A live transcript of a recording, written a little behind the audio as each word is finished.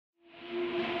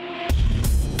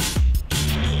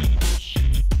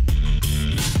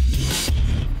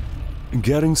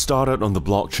Getting started on the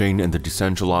blockchain and the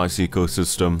decentralized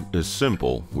ecosystem is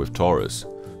simple with Torus.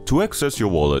 To access your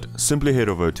wallet, simply head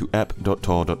over to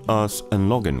app.tor.us and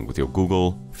log in with your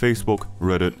Google, Facebook,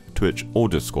 Reddit, Twitch or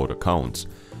Discord accounts.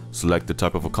 Select the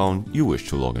type of account you wish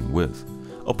to log in with.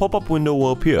 A pop-up window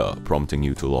will appear prompting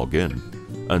you to log in.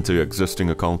 Enter your existing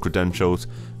account credentials,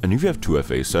 and if you have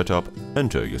 2FA set up,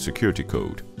 enter your security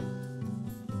code.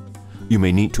 You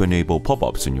may need to enable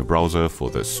pop-ups in your browser for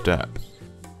this step.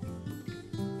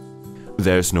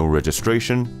 There's no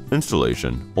registration,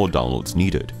 installation, or downloads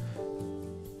needed.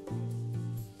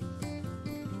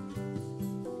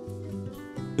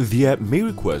 The app may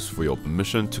request for your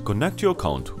permission to connect your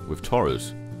account with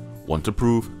Torus. Once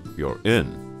approved, you're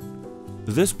in.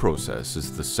 This process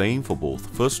is the same for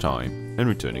both first-time and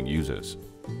returning users.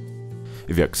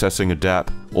 If you're accessing a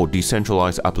dApp or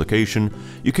decentralized application,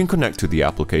 you can connect to the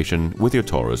application with your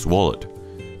Torus wallet.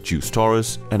 Choose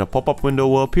Torus and a pop-up window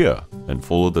will appear, and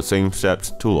follow the same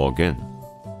steps to log in.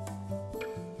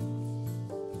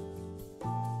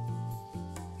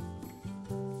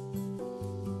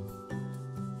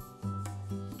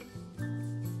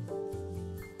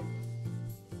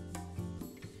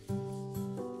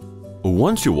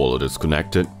 Once your wallet is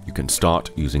connected, you can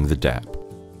start using the dApp.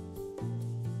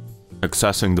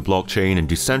 Accessing the blockchain and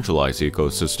decentralized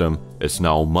ecosystem is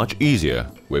now much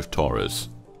easier with Torus.